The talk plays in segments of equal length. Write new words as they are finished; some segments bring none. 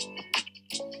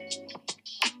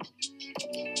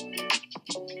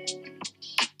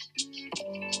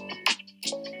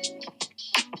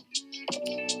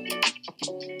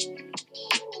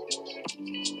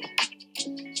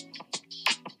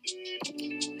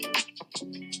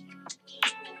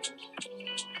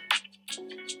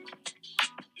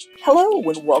Hello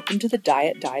and welcome to the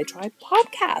Diet Diatribe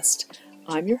podcast.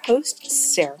 I'm your host,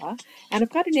 Sarah, and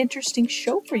I've got an interesting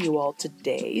show for you all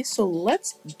today, so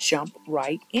let's jump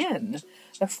right in.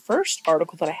 The first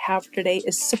article that I have for today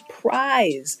is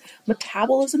Surprise!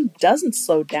 Metabolism doesn't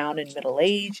slow down in middle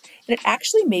age, and it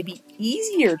actually may be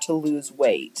easier to lose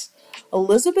weight.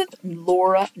 Elizabeth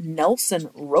Laura Nelson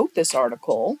wrote this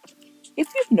article. If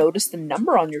you've noticed the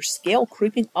number on your scale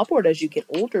creeping upward as you get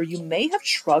older, you may have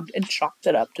shrugged and chalked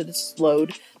it up to the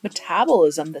slowed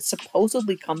metabolism that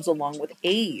supposedly comes along with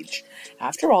age.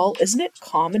 After all, isn't it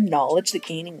common knowledge that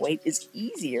gaining weight is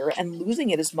easier and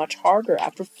losing it is much harder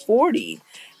after 40?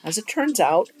 As it turns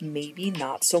out, maybe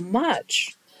not so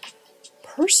much.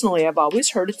 Personally, I've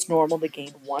always heard it's normal to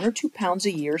gain 1 or 2 pounds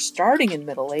a year starting in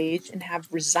middle age and have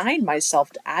resigned myself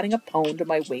to adding a pound to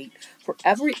my weight for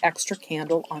every extra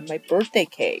candle on my birthday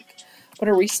cake. But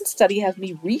a recent study has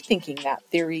me rethinking that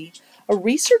theory. A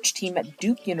research team at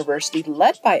Duke University,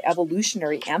 led by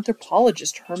evolutionary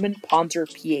anthropologist Herman Ponzer,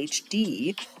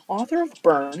 PhD, author of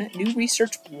Burn, new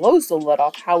research blows the lid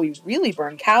off how we really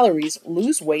burn calories,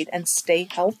 lose weight, and stay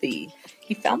healthy.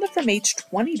 He found that from age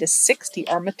 20 to 60,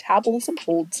 our metabolism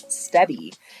holds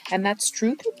steady, and that's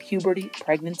true through puberty,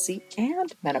 pregnancy,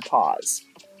 and menopause.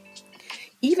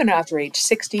 Even after age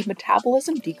 60,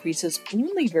 metabolism decreases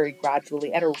only very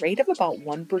gradually at a rate of about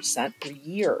 1% per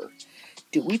year.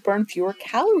 Do we burn fewer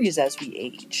calories as we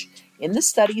age? In the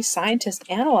study, scientists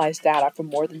analyzed data from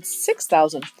more than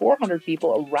 6,400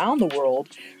 people around the world,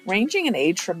 ranging in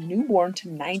age from newborn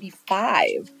to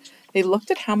 95. They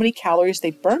looked at how many calories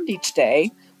they burned each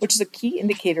day, which is a key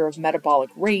indicator of metabolic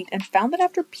rate, and found that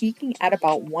after peaking at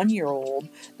about 1 year old,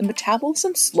 the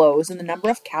metabolism slows and the number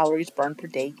of calories burned per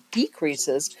day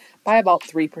decreases by about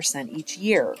 3% each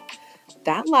year.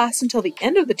 That lasts until the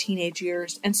end of the teenage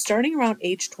years, and starting around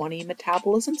age 20,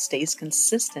 metabolism stays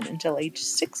consistent until age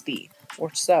 60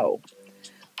 or so.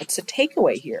 What's the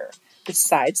takeaway here?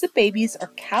 Besides that babies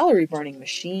are calorie-burning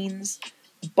machines,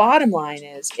 the bottom line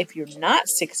is, if you're not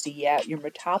 60 yet, your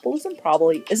metabolism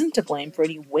probably isn't to blame for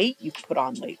any weight you've put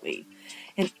on lately.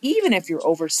 And even if you're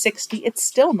over 60, it's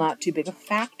still not too big a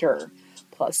factor.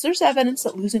 Plus, there's evidence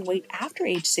that losing weight after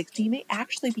age 60 may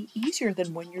actually be easier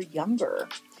than when you're younger.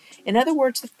 In other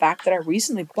words, the fact that I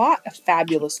recently bought a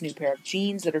fabulous new pair of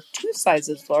jeans that are 2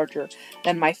 sizes larger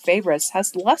than my favorites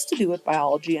has less to do with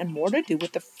biology and more to do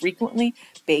with the frequently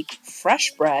baked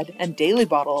fresh bread and daily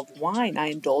bottle of wine I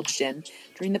indulged in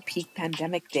during the peak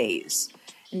pandemic days.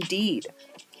 Indeed,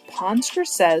 Ponzer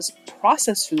says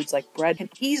processed foods like bread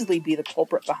can easily be the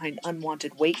culprit behind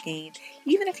unwanted weight gain,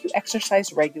 even if you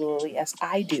exercise regularly as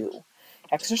I do.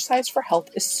 Exercise for health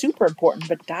is super important,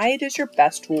 but diet is your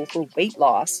best tool for weight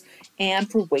loss and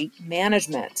for weight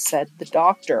management, said the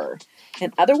doctor.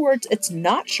 In other words, it's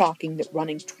not shocking that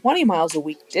running 20 miles a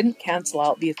week didn't cancel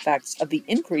out the effects of the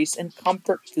increase in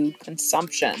comfort food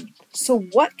consumption. So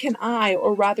what can I,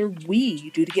 or rather we,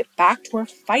 do to get back to our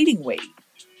fighting weight?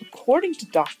 According to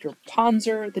Dr.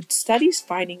 Ponzer, the study's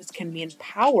findings can be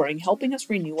empowering, helping us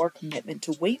renew our commitment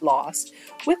to weight loss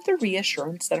with the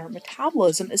reassurance that our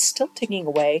metabolism is still ticking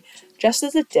away just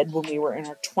as it did when we were in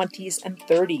our 20s and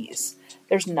 30s.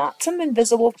 There's not some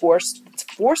invisible force that's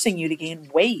forcing you to gain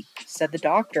weight, said the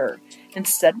doctor.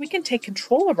 Instead, we can take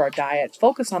control of our diet,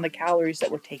 focus on the calories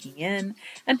that we're taking in,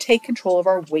 and take control of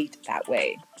our weight that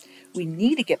way. We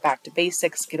need to get back to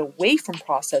basics, get away from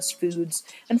processed foods,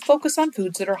 and focus on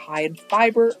foods that are high in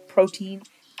fiber, protein,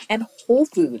 and whole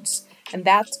foods. And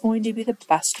that's going to be the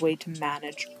best way to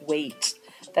manage weight.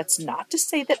 That's not to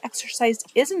say that exercise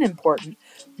isn't important.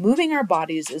 Moving our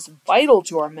bodies is vital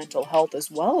to our mental health as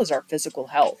well as our physical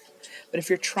health. But if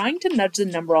you're trying to nudge the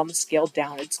number on the scale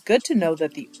down, it's good to know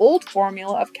that the old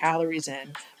formula of calories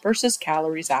in versus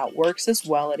calories out works as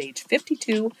well at age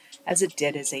 52 as it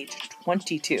did at age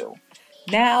 22.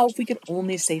 Now, if we could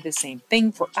only say the same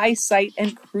thing for eyesight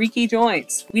and creaky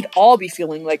joints, we'd all be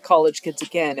feeling like college kids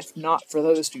again, if not for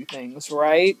those two things,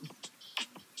 right?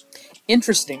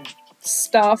 Interesting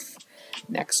stuff.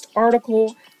 Next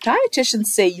article. Dietitians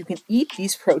say you can eat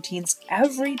these proteins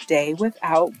every day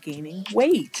without gaining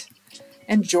weight.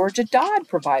 And Georgia Dodd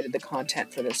provided the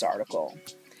content for this article.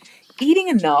 Eating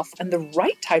enough and the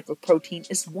right type of protein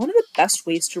is one of the best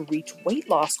ways to reach weight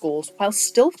loss goals while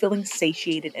still feeling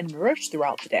satiated and nourished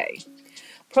throughout the day.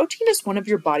 Protein is one of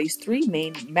your body's 3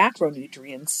 main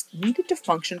macronutrients needed to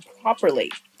function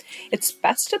properly. It's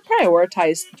best to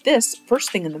prioritize this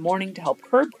first thing in the morning to help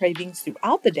curb cravings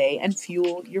throughout the day and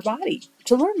fuel your body.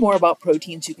 To learn more about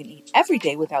proteins you can eat every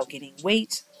day without gaining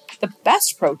weight, the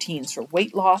best proteins for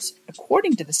weight loss,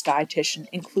 according to this dietitian,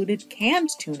 included canned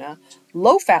tuna,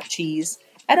 low-fat cheese,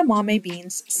 edamame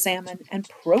beans, salmon, and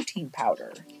protein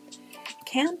powder.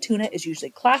 Canned tuna is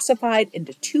usually classified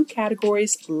into two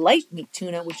categories: light meat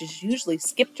tuna, which is usually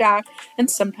skipjack and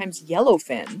sometimes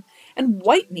yellowfin, and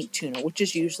white meat tuna, which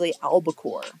is usually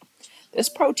albacore. This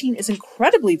protein is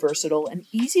incredibly versatile and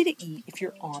easy to eat if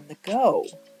you're on the go.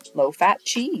 Low-fat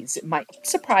cheese. It might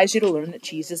surprise you to learn that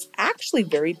cheese is actually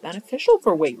very beneficial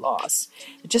for weight loss.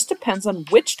 It just depends on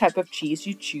which type of cheese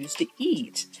you choose to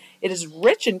eat. It is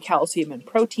rich in calcium and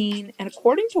protein, and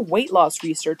according to weight loss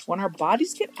research, when our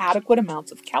bodies get adequate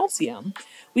amounts of calcium,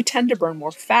 we tend to burn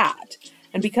more fat.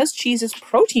 And because cheese is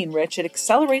protein-rich, it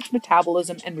accelerates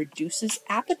metabolism and reduces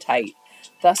appetite,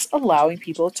 thus allowing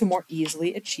people to more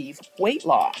easily achieve weight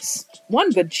loss.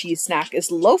 One good cheese snack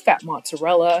is low-fat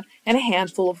mozzarella and a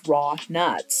handful of raw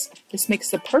nuts. This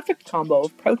makes the perfect combo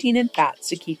of protein and fats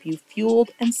to keep you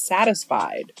fueled and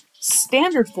satisfied.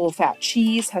 Standard full-fat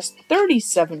cheese has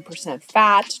 37%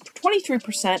 fat,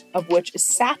 23% of which is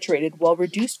saturated, while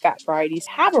reduced fat varieties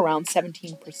have around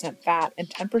 17% fat and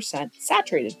 10%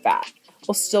 saturated fat,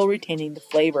 while still retaining the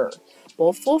flavor.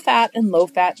 Both full-fat and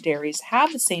low-fat dairies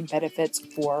have the same benefits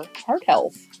for heart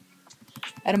health.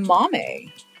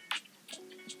 Edamame.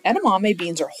 Edamame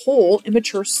beans are whole,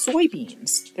 immature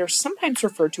soybeans. They're sometimes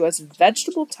referred to as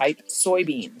vegetable-type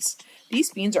soybeans.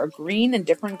 These beans are green and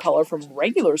different in color from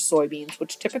regular soybeans,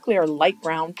 which typically are light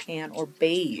brown, tan, or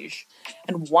beige.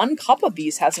 And 1 cup of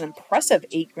these has an impressive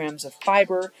 8 grams of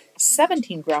fiber,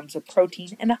 17 grams of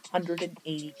protein, and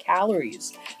 180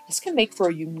 calories. This can make for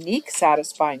a unique,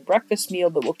 satisfying breakfast meal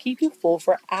that will keep you full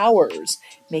for hours,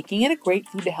 making it a great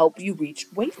food to help you reach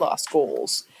weight loss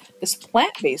goals. This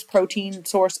plant-based protein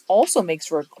source also makes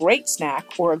for a great snack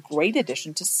or a great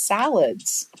addition to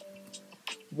salads.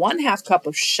 1/2 cup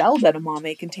of shelled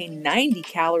edamame contain 90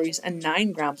 calories and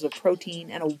 9 grams of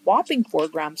protein and a whopping 4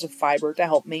 grams of fiber to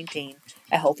help maintain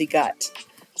a healthy gut.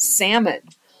 Salmon.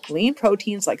 Lean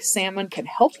proteins like salmon can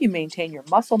help you maintain your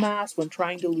muscle mass when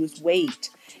trying to lose weight.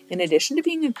 In addition to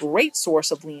being a great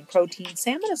source of lean protein,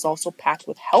 salmon is also packed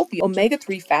with healthy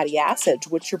omega-3 fatty acids,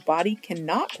 which your body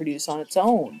cannot produce on its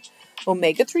own.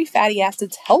 Omega-3 fatty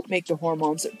acids help make the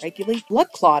hormones that regulate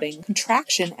blood clotting,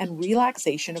 contraction, and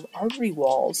relaxation of artery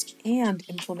walls, and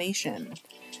inflammation.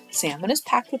 Salmon is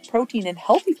packed with protein and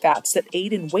healthy fats that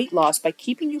aid in weight loss by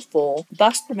keeping you full,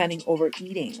 thus preventing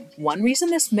overeating. One reason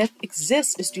this myth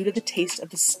exists is due to the taste of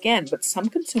the skin, but some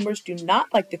consumers do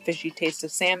not like the fishy taste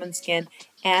of salmon skin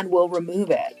and will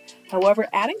remove it. However,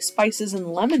 adding spices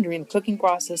and lemon during the cooking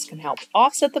process can help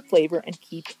offset the flavor and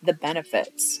keep the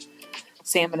benefits.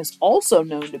 Salmon is also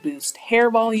known to boost hair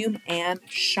volume and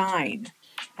shine.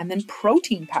 And then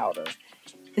protein powder.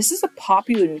 This is a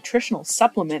popular nutritional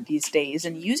supplement these days,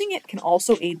 and using it can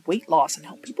also aid weight loss and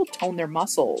help people tone their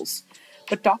muscles.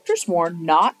 But doctors warn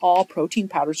not all protein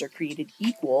powders are created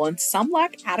equal, and some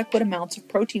lack adequate amounts of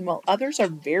protein while others are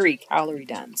very calorie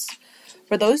dense.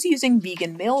 For those using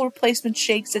vegan meal replacement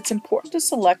shakes, it's important to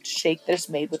select a shake that is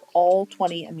made with all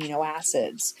 20 amino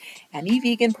acids. Any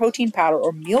vegan protein powder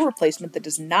or meal replacement that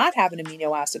does not have an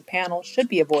amino acid panel should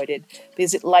be avoided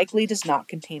because it likely does not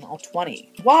contain all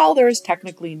 20. While there is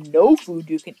technically no food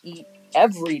you can eat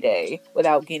every day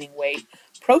without gaining weight,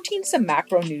 protein is a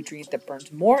macronutrient that burns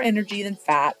more energy than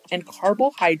fat and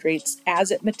carbohydrates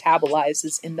as it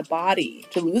metabolizes in the body.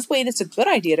 To lose weight, it's a good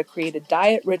idea to create a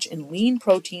diet rich in lean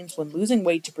proteins when losing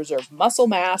weight to preserve muscle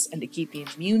mass and to keep the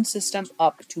immune system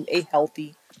up to a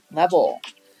healthy level.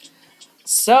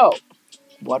 So,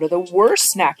 what are the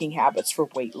worst snacking habits for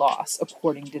weight loss,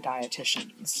 according to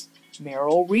dietitians?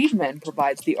 Meryl Reedman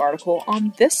provides the article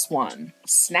on this one.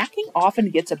 Snacking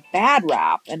often gets a bad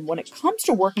rap, and when it comes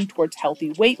to working towards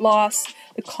healthy weight loss,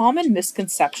 the common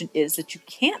misconception is that you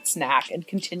can't snack and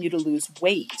continue to lose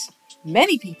weight.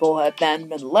 Many people have then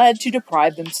been led to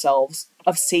deprive themselves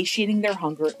of satiating their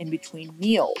hunger in between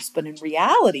meals, but in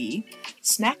reality,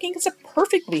 snacking is a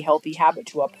perfectly healthy habit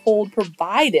to uphold,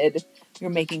 provided you're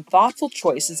making thoughtful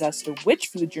choices as to which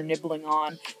food you're nibbling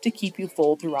on to keep you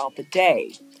full throughout the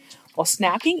day. While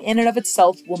snacking in and of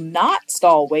itself will not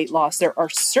stall weight loss, there are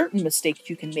certain mistakes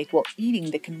you can make while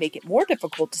eating that can make it more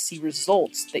difficult to see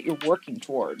results that you're working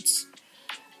towards.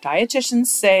 Dietitians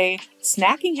say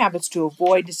snacking habits to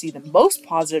avoid to see the most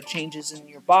positive changes in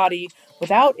your body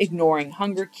without ignoring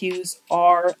hunger cues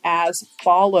are as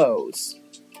follows.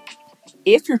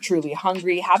 If you're truly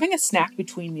hungry, having a snack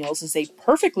between meals is a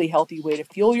perfectly healthy way to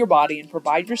fuel your body and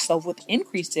provide yourself with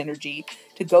increased energy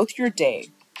to go through your day.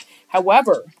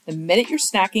 However, the minute your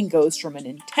snacking goes from an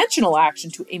intentional action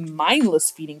to a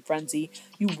mindless feeding frenzy,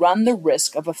 you run the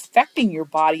risk of affecting your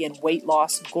body and weight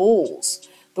loss goals.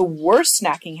 The worst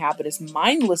snacking habit is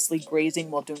mindlessly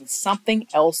grazing while doing something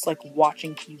else like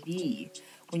watching TV.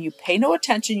 When you pay no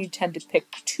attention, you tend to pick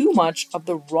too much of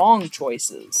the wrong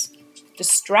choices.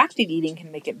 Distracted eating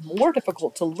can make it more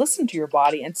difficult to listen to your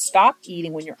body and stop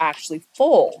eating when you're actually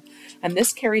full. And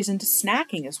this carries into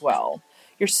snacking as well.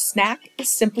 Your snack is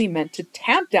simply meant to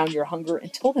tamp down your hunger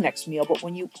until the next meal, but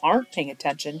when you aren't paying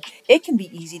attention, it can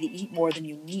be easy to eat more than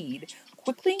you need,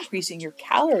 quickly increasing your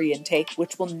calorie intake,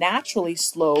 which will naturally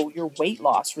slow your weight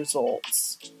loss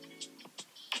results.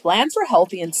 Plan for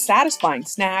healthy and satisfying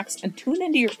snacks and tune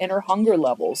into your inner hunger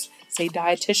levels, say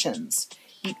dietitians.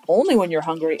 Eat only when you're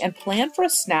hungry and plan for a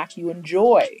snack you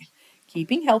enjoy.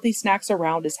 Keeping healthy snacks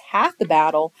around is half the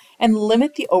battle, and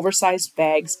limit the oversized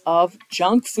bags of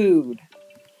junk food.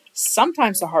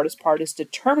 Sometimes the hardest part is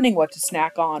determining what to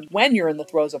snack on when you're in the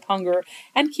throes of hunger,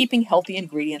 and keeping healthy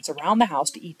ingredients around the house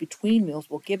to eat between meals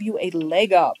will give you a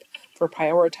leg up for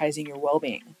prioritizing your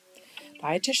well-being.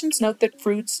 Dietitians note that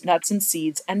fruits, nuts and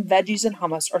seeds, and veggies and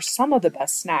hummus are some of the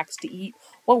best snacks to eat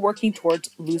while working towards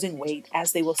losing weight,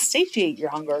 as they will satiate your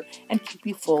hunger and keep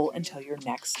you full until your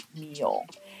next meal.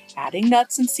 Adding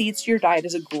nuts and seeds to your diet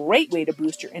is a great way to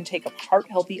boost your intake of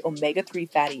heart-healthy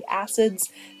omega-3 fatty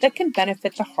acids that can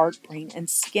benefit the heart, brain, and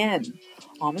skin.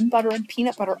 Almond butter and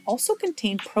peanut butter also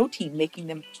contain protein, making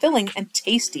them filling and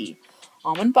tasty.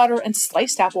 Almond butter and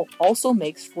sliced apple also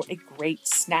makes for a great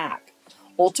snack.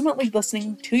 Ultimately,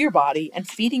 listening to your body and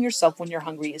feeding yourself when you're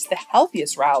hungry is the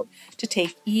healthiest route to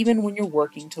take, even when you're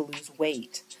working to lose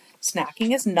weight.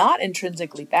 Snacking is not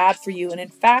intrinsically bad for you, and in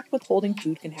fact, withholding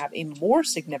food can have a more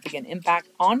significant impact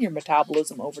on your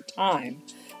metabolism over time,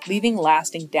 leaving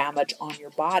lasting damage on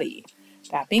your body.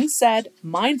 That being said,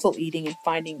 mindful eating and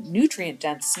finding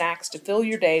nutrient-dense snacks to fill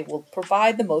your day will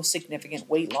provide the most significant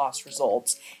weight loss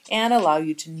results and allow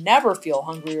you to never feel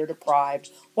hungry or deprived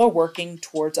while working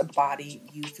towards a body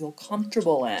you feel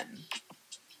comfortable in.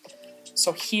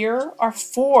 So here are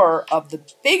 4 of the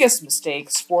biggest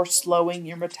mistakes for slowing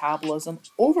your metabolism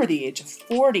over the age of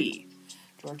 40.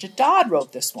 Georgia Dodd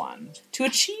wrote this one. To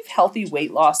achieve healthy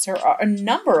weight loss, there are a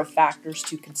number of factors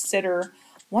to consider.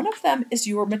 One of them is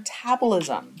your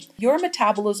metabolism. Your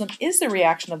metabolism is the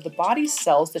reaction of the body's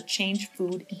cells that change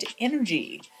food into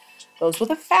energy. Those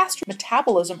with a faster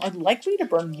metabolism are likely to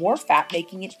burn more fat,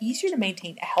 making it easier to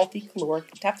maintain a healthy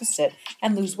caloric deficit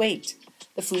and lose weight.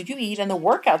 The food you eat and the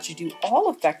workouts you do all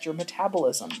affect your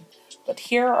metabolism. But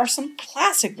here are some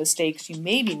classic mistakes you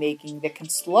may be making that can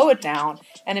slow it down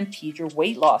and impede your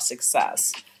weight loss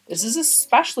success. This is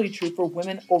especially true for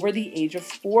women over the age of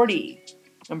 40.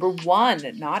 Number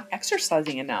 1, not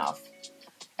exercising enough.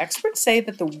 Experts say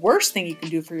that the worst thing you can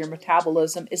do for your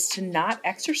metabolism is to not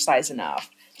exercise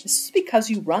enough. This is because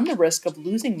you run the risk of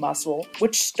losing muscle,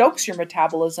 which stokes your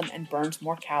metabolism and burns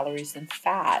more calories than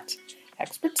fat.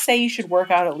 Experts say you should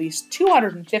work out at least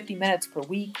 250 minutes per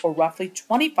week, or roughly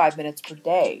 25 minutes per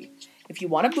day. If you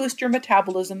want to boost your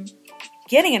metabolism,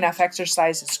 getting enough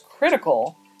exercise is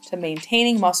critical to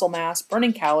maintaining muscle mass,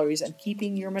 burning calories, and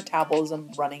keeping your metabolism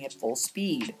running at full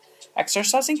speed.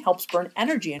 Exercising helps burn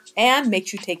energy and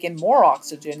makes you take in more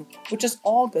oxygen, which is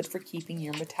all good for keeping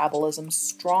your metabolism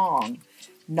strong.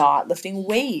 Not lifting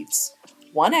weights.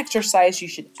 One exercise you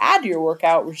should add to your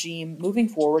workout regime moving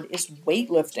forward is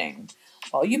weightlifting.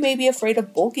 While you may be afraid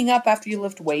of bulking up after you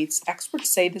lift weights,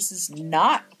 experts say this is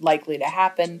not likely to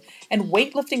happen, and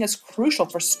weightlifting is crucial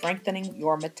for strengthening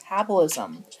your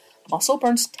metabolism. Muscle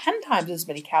burns 10 times as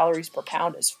many calories per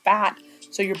pound as fat,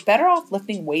 so you're better off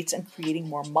lifting weights and creating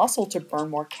more muscle to burn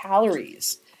more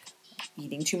calories.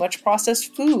 Eating too much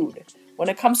processed food. When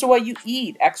it comes to what you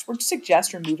eat, experts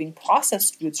suggest removing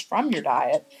processed foods from your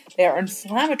diet. They are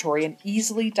inflammatory and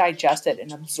easily digested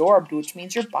and absorbed, which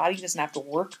means your body doesn't have to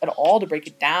work at all to break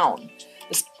it down.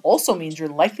 This also means you're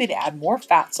likely to add more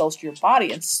fat cells to your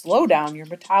body and slow down your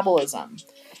metabolism.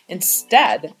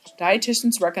 Instead,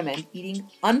 dietitians recommend eating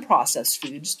unprocessed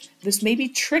foods. This may be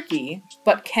tricky,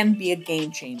 but can be a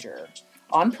game changer.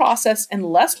 Unprocessed and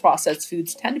less processed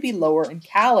foods tend to be lower in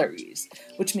calories,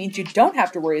 which means you don't have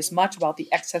to worry as much about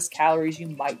the excess calories you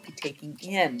might be taking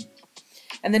in.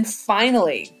 And then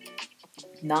finally,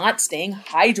 not staying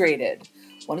hydrated.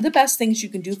 One of the best things you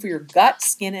can do for your gut,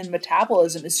 skin, and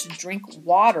metabolism is to drink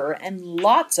water, and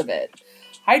lots of it.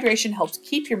 Hydration helps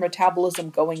keep your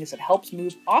metabolism going as it helps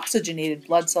move oxygenated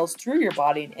blood cells through your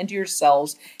body and into your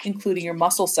cells, including your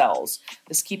muscle cells.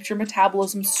 This keeps your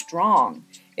metabolism strong.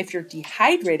 If you're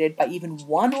dehydrated by even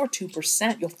 1 or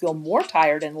 2%, you'll feel more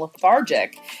tired and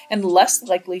lethargic and less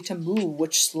likely to move,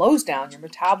 which slows down your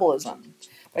metabolism.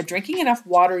 By drinking enough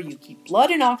water, you keep blood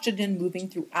and oxygen moving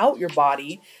throughout your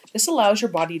body. This allows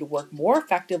your body to work more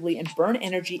effectively and burn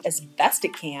energy as best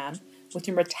it can, with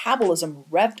your metabolism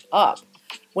revved up.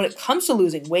 When it comes to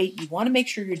losing weight, you want to make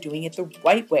sure you're doing it the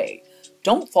right way.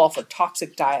 Don't fall for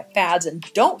toxic diet fads and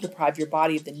don't deprive your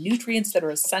body of the nutrients that are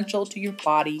essential to your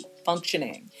body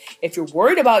functioning. If you're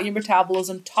worried about your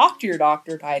metabolism, talk to your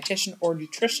doctor, dietitian, or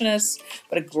nutritionist.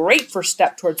 But a great first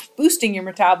step towards boosting your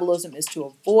metabolism is to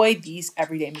avoid these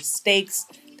everyday mistakes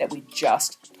that we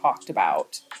just talked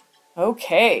about.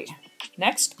 Okay,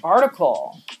 next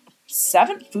article.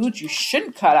 7 foods you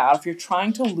shouldn't cut out if you're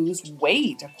trying to lose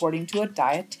weight, according to a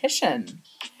dietitian.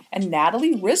 And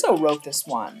Natalie Rizzo wrote this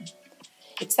one.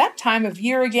 It's that time of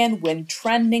year again when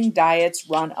trending diets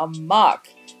run amok.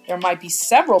 There might be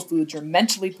several foods you're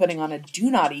mentally putting on a do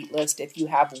not eat list if you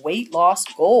have weight loss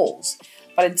goals.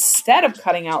 But instead of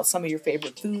cutting out some of your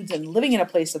favorite foods and living in a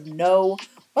place of no,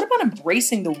 what about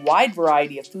embracing the wide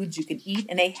variety of foods you can eat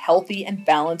in a healthy and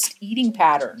balanced eating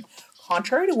pattern?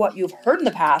 Contrary to what you've heard in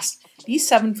the past, these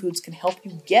 7 foods can help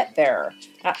you get there.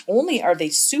 Not only are they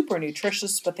super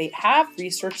nutritious, but they have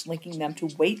research linking them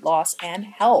to weight loss and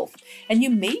health. And you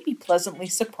may be pleasantly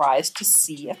surprised to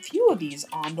see a few of these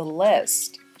on the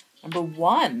list. Number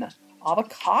 1,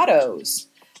 avocados.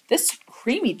 This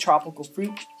creamy tropical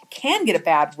fruit can get a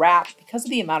bad rap because of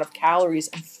the amount of calories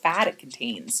and fat it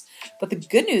contains. But the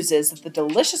good news is that the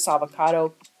delicious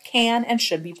avocado can and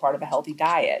should be part of a healthy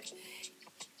diet.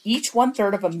 Each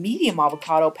 1/3 of a medium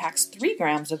avocado packs 3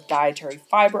 grams of dietary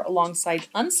fiber alongside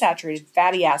unsaturated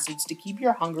fatty acids to keep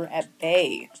your hunger at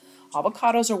bay.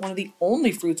 Avocados are one of the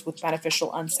only fruits with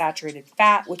beneficial unsaturated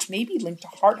fat, which may be linked to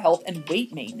heart health and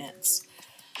weight maintenance.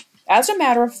 As a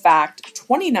matter of fact,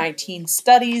 2019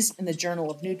 studies in the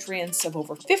Journal of Nutrients of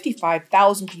over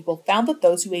 55,000 people found that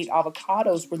those who ate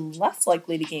avocados were less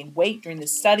likely to gain weight during the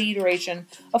study duration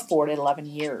of 4 to 11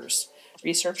 years.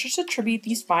 Researchers attribute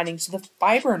these findings to the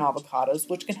fiber in avocados,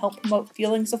 which can help promote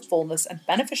feelings of fullness and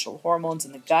beneficial hormones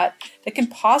in the gut that can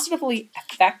positively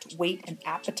affect weight and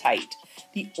appetite.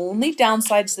 The only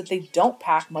downside is that they don't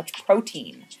pack much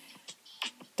protein.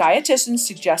 Dietitians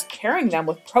suggest pairing them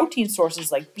with protein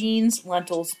sources like beans,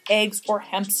 lentils, eggs, or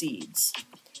hemp seeds.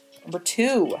 Number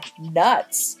 2,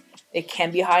 nuts. They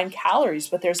can be high in calories,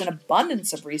 but there's an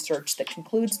abundance of research that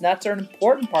concludes nuts are an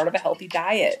important part of a healthy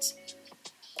diet.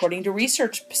 According to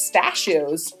research,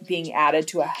 pistachios being added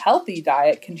to a healthy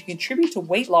diet can contribute to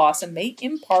weight loss and may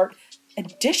impart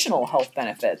additional health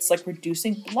benefits like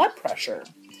reducing blood pressure.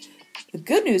 The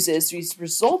good news is these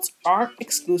results aren't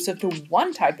exclusive to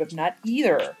one type of nut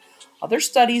either. Other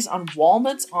studies on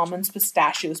walnuts, almonds,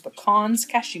 pistachios, pecans,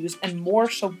 cashews, and more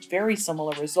show very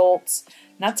similar results.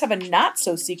 Nuts have a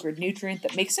not-so-secret nutrient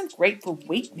that makes them great for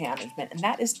weight management, and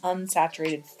that is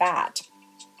unsaturated fat.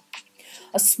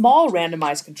 A small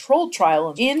randomized controlled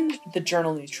trial in the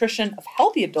journal Nutrition of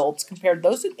healthy adults compared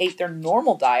those who ate their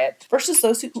normal diet versus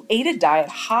those who ate a diet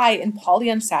high in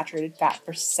polyunsaturated fat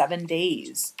for 7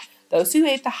 days. Those who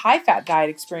ate the high-fat diet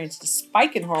experienced a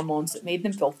spike in hormones that made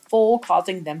them feel full,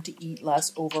 causing them to eat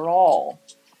less overall.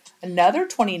 Another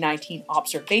 2019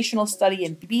 observational study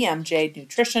in BMJ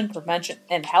Nutrition, Prevention,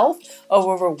 and Health of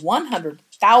over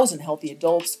 100,000 healthy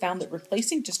adults found that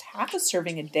replacing just half a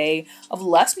serving a day of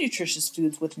less nutritious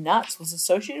foods with nuts was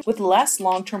associated with less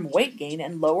long-term weight gain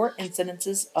and lower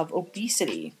incidences of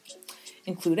obesity.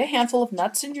 Include a handful of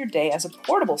nuts in your day as a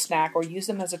portable snack or use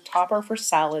them as a topper for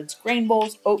salads, grain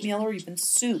bowls, oatmeal, or even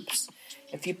soups.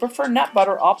 If you prefer nut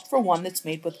butter, opt for one that's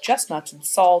made with just nuts and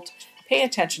salt. Pay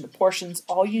attention to portions.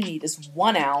 All you need is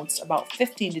 1 ounce, about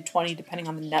 15 to 20 depending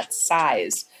on the nut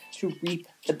size, to reap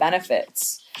the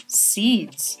benefits.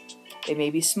 Seeds. They may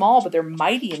be small, but they're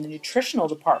mighty in the nutritional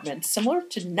department. Similar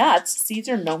to nuts, seeds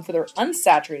are known for their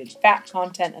unsaturated fat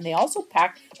content, and they also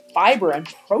pack fiber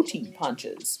and protein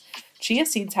punches. Chia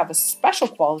seeds have a special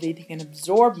quality that can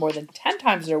absorb more than 10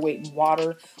 times their weight in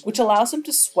water, which allows them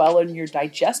to swell in your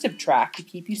digestive tract to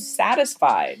keep you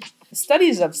satisfied.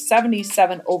 Studies of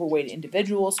 77 overweight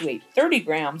individuals who ate 30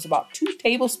 grams, about 2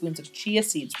 tablespoons of chia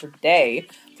seeds per day,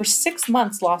 for 6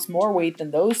 months lost more weight than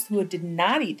those who did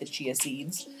not eat the chia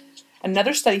seeds.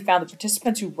 Another study found that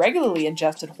participants who regularly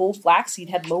ingested whole flaxseed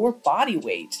had lower body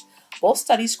weight. Both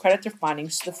studies credit their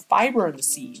findings to the fiber in the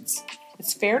seeds.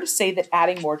 It's fair to say that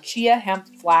adding more chia, hemp,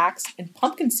 flax, and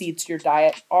pumpkin seeds to your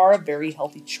diet are a very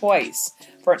healthy choice.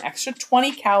 For an extra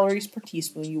 20 calories per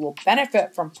teaspoon, you will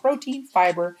benefit from protein,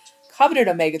 fiber, coveted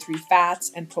omega-3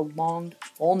 fats, and prolonged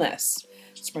fullness.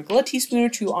 Sprinkle a teaspoon or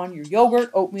 2 on your yogurt,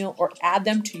 oatmeal, or add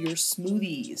them to your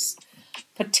smoothies.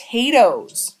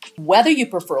 Potatoes. Whether you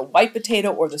prefer a white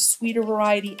potato or the sweeter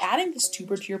variety, adding this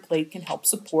tuber to your plate can help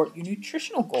support your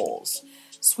nutritional goals.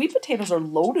 Sweet potatoes are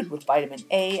loaded with vitamin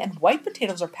A, and white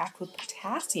potatoes are packed with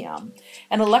potassium,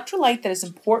 an electrolyte that is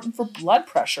important for blood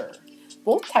pressure.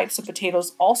 Both types of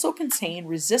potatoes also contain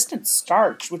resistant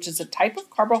starch, which is a type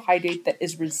of carbohydrate that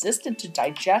is resistant to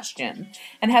digestion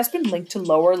and has been linked to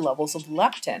lower levels of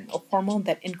leptin, a hormone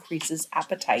that increases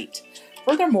appetite.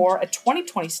 Furthermore, a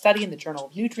 2020 study in the Journal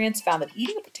of Nutrients found that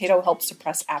eating a potato helps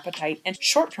suppress appetite and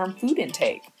short-term food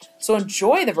intake. So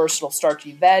enjoy the versatile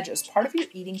starchy veg as part of your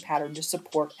eating pattern to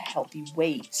support a healthy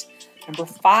weight. Number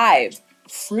 5,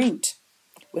 fruit.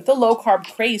 With the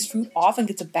low-carb craze, fruit often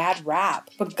gets a bad rap,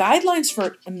 but guidelines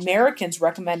for Americans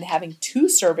recommend having 2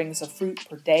 servings of fruit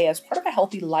per day as part of a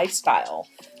healthy lifestyle.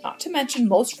 Not to mention,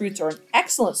 most fruits are an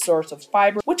excellent source of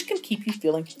fiber, which can keep you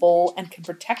feeling full and can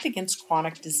protect against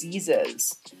chronic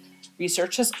diseases.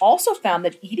 Research has also found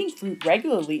that eating fruit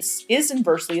regularly is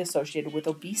inversely associated with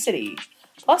obesity.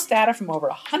 Plus, data from over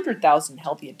 100,000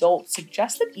 healthy adults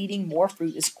suggests that eating more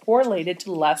fruit is correlated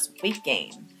to less weight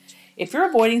gain. If you're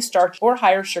avoiding starch or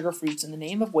higher sugar fruits in the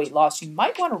name of weight loss, you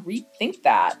might want to rethink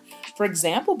that. For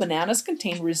example, bananas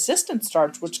contain resistant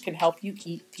starch, which can help you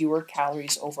eat fewer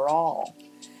calories overall.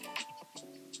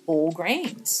 Whole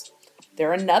grains.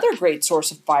 They're another great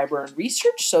source of fiber, and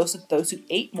research shows that those who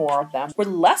ate more of them were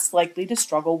less likely to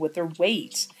struggle with their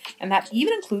weight. And that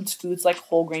even includes foods like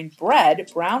whole grain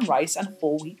bread, brown rice, and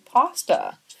whole wheat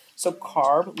pasta. So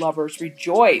carb lovers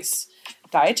rejoice.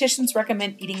 Dietitians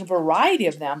recommend eating a variety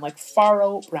of them like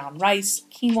farro, brown rice,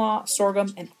 quinoa,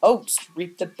 sorghum, and oats to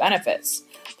reap the benefits.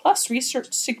 Plus,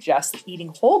 research suggests that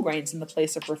eating whole grains in the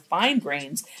place of refined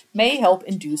grains may help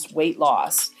induce weight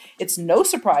loss. It's no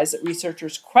surprise that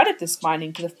researchers credit this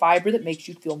finding to the fiber that makes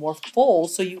you feel more full,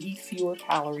 so you eat fewer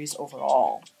calories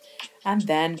overall. And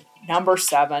then number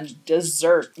 7,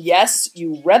 dessert. Yes,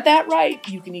 you read that right.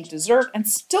 You can eat dessert and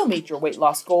still meet your weight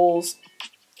loss goals.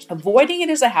 Avoiding it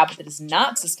is a habit that is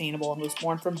not sustainable and was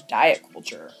born from diet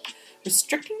culture.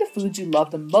 Restricting the foods you love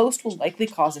the most will likely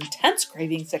cause intense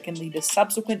cravings that can lead to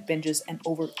subsequent binges and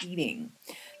overeating.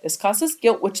 This causes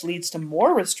guilt, which leads to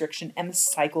more restriction, and the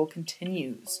cycle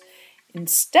continues.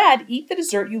 Instead, eat the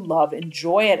dessert you love,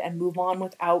 enjoy it, and move on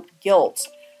without guilt.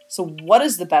 So what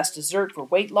is the best dessert for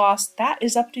weight loss? That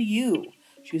is up to you.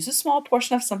 Choose a small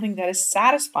portion of something that is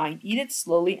satisfying, eat it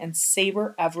slowly, and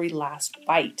savor every last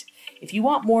bite. If you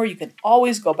want more, you can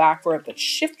always go back for it, but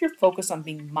shift your focus on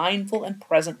being mindful and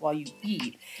present while you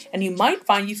eat, and you might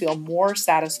find you feel more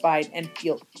satisfied and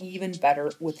feel even better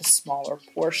with a smaller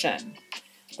portion.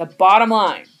 The bottom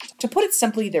line, to put it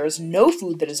simply, there is no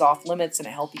food that is off limits in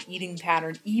a healthy eating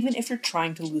pattern, even if you're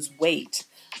trying to lose weight.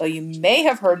 Though you may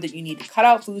have heard that you need to cut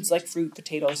out foods like fruit,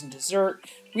 potatoes, and dessert,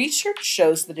 research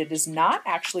shows that it is not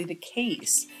actually the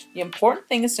case. The important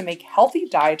thing is to make healthy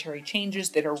dietary changes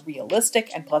that are realistic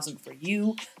and pleasant for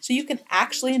you, so you can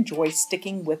actually enjoy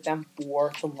sticking with them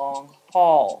for the long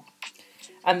haul.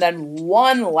 And then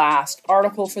one last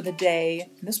article for the day.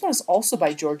 And this one is also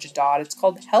by Georgia Dodd. It's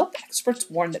called Health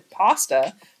Experts Warn That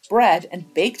Pasta, Bread,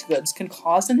 and Baked Goods Can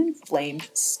Cause an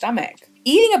Inflamed Stomach.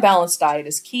 Eating a balanced diet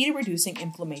is key to reducing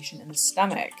inflammation in the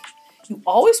stomach. You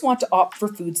always want to opt for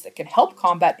foods that can help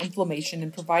combat inflammation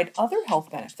and provide other health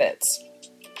benefits.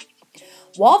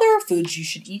 While there are foods you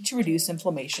should eat to reduce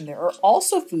inflammation, there are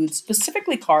also foods,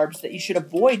 specifically carbs, that you should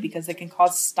avoid because they can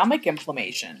cause stomach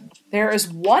inflammation. There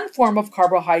is one form of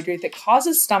carbohydrate that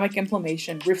causes stomach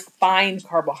inflammation, refined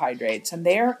carbohydrates, and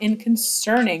they are in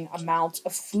concerning amounts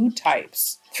of food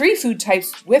types. 3 food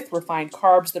types with refined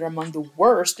carbs that are among the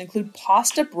worst include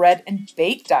pasta, bread, and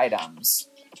baked items.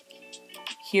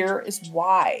 Here is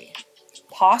why.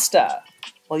 Pasta.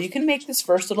 Well, you can make this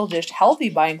versatile dish healthy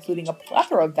by including a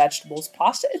plethora of vegetables.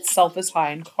 Pasta itself is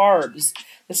high in carbs.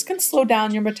 This can slow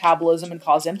down your metabolism and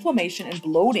cause inflammation and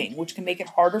bloating, which can make it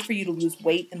harder for you to lose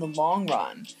weight in the long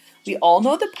run. We all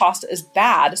know that pasta is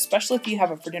bad, especially if you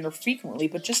have it for dinner frequently,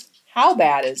 but just how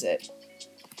bad is it?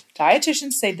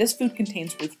 Dietitians say this food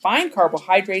contains refined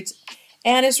carbohydrates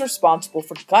and is responsible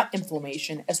for gut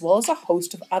inflammation as well as a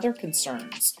host of other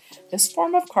concerns. This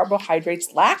form of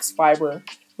carbohydrates lacks fiber,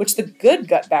 which the good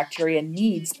gut bacteria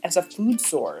needs as a food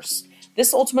source.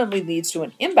 This ultimately leads to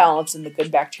an imbalance in the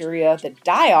good bacteria that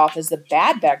die off as the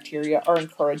bad bacteria are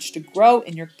encouraged to grow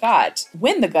in your gut.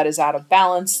 When the gut is out of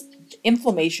balance,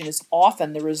 inflammation is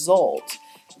often the result.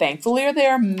 Thankfully,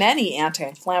 there are many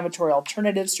anti-inflammatory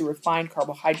alternatives to refined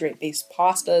carbohydrate-based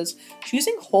pastas.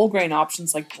 Choosing whole grain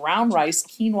options like brown rice,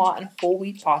 quinoa, and whole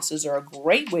wheat pastas are a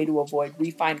great way to avoid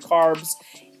refined carbs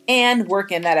and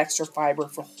work in that extra fiber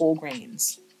for whole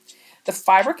grains. The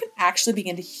fiber can actually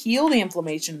begin to heal the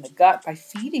inflammation in the gut by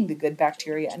feeding the good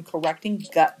bacteria and correcting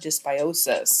gut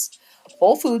dysbiosis.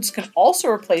 Whole foods can also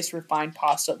replace refined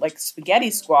pasta like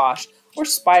spaghetti squash or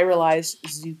spiralized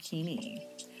zucchini.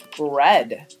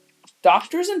 Bread.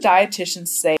 Doctors and dietitians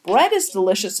say bread is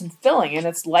delicious and filling, and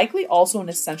it's likely also an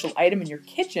essential item in your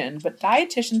kitchen, but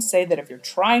dietitians say that if you're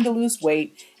trying to lose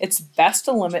weight, it's best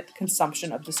to limit the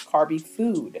consumption of this carby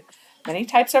food. Many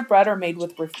types of bread are made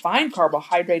with refined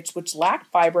carbohydrates, which lack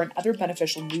fiber and other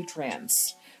beneficial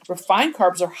nutrients. Refined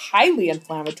carbs are highly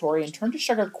inflammatory and turn to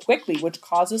sugar quickly, which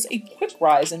causes a quick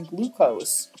rise in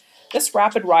glucose. This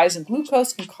rapid rise in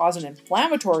glucose can cause an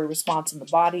inflammatory response in the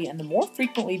body, and the more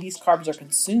frequently these carbs are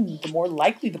consumed, the more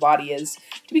likely the body is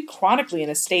to be chronically in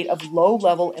a state of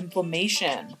low-level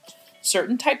inflammation.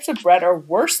 Certain types of bread are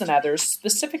worse than others,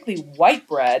 specifically white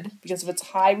bread, because of its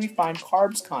high refined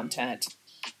carbs content.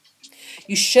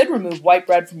 You should remove white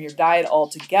bread from your diet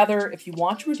altogether if you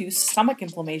want to reduce stomach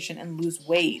inflammation and lose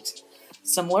weight.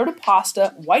 Similar to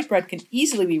pasta, white bread can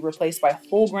easily be replaced by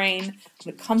whole grain.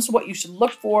 When it comes to what you should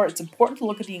look for, it's important to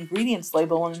look at the ingredients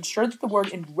label and ensure that the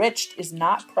word enriched is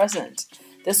not present.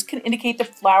 This can indicate the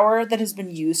flour that has been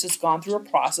used has gone through a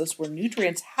process where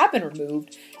nutrients have been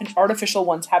removed and artificial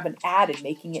ones have been added,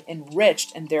 making it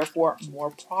enriched and therefore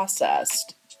more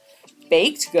processed.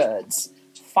 Baked goods.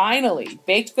 Finally,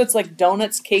 baked goods like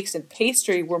donuts, cakes, and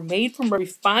pastry were made from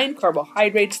refined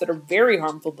carbohydrates that are very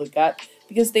harmful to the gut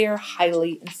because they are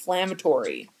highly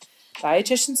inflammatory.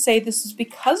 Dietitians say this is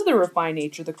because of the refined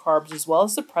nature of the carbs as well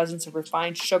as the presence of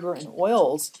refined sugar and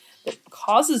oils that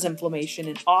causes inflammation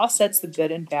and offsets the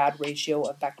good and bad ratio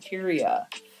of bacteria.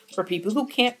 For people who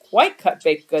can't quite cut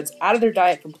baked goods out of their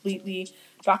diet completely,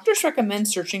 doctors recommend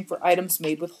searching for items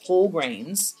made with whole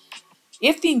grains.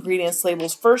 If the ingredients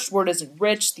label's first word is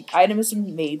enriched, the item is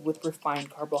made with refined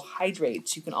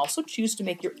carbohydrates. You can also choose to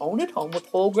make your own at home with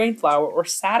whole grain flour or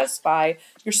satisfy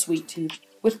your sweet tooth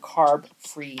with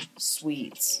carb-free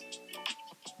sweets.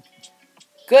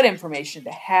 Good information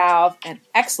to have and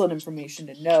excellent information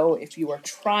to know if you are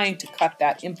trying to cut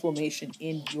that inflammation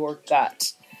in your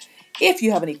gut. If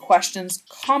you have any questions,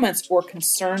 comments, or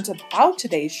concerns about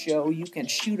today's show, you can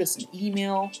shoot us an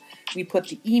email. We put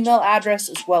the email address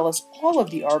as well as all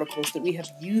of the articles that we have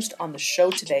used on the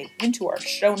show today into our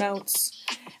show notes.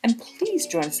 And please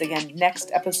join us again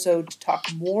next episode to talk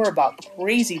more about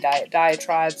crazy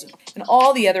diatribes and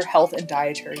all the other health and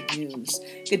dietary news.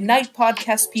 Good night,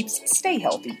 podcast peeps. Stay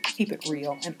healthy, keep it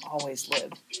real, and always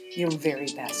live your very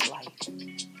best life.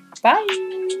 Bye!